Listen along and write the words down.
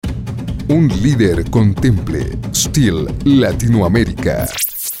Un líder contemple. Still Latinoamérica.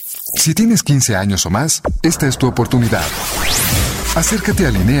 Si tienes 15 años o más, esta es tu oportunidad. Acércate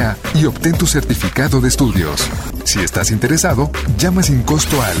a Linea y obtén tu certificado de estudios. Si estás interesado, llama sin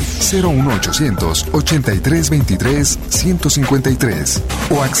costo al 01800 8323 153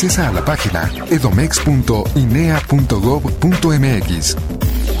 o accesa a la página edomex.inea.gov.mx.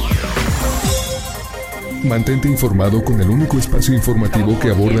 Mantente informado con el único espacio informativo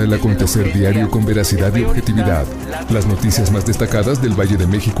que aborda el acontecer diario con veracidad y objetividad. Las noticias más destacadas del Valle de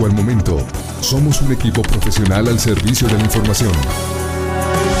México al momento. Somos un equipo profesional al servicio de la información.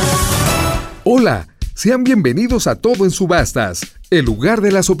 Hola, sean bienvenidos a Todo en Subastas, el lugar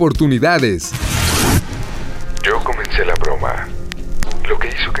de las oportunidades. Yo comencé la broma, lo que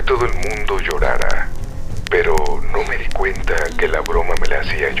hizo que todo el mundo llorara, pero no me di cuenta que la broma me la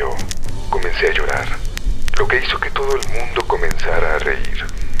hacía yo. Comencé a llorar, lo que hizo que todo el mundo comenzara a reír.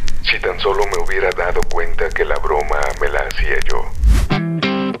 Si tan solo me hubiera dado cuenta que la broma me la hacía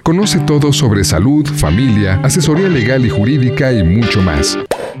yo. Conoce todo sobre salud, familia, asesoría legal y jurídica y mucho más.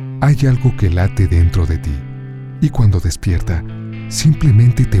 Hay algo que late dentro de ti y cuando despierta,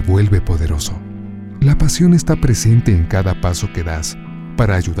 simplemente te vuelve poderoso. La pasión está presente en cada paso que das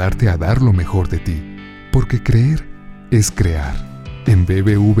para ayudarte a dar lo mejor de ti, porque creer es crear. En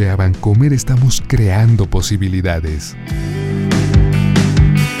BBVA Bancomer estamos creando posibilidades.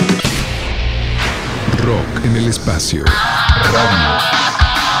 Rock en el espacio. Radio.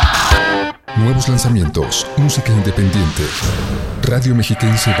 Nuevos lanzamientos, música independiente. Radio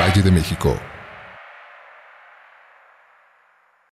Mexiquense Valle de México.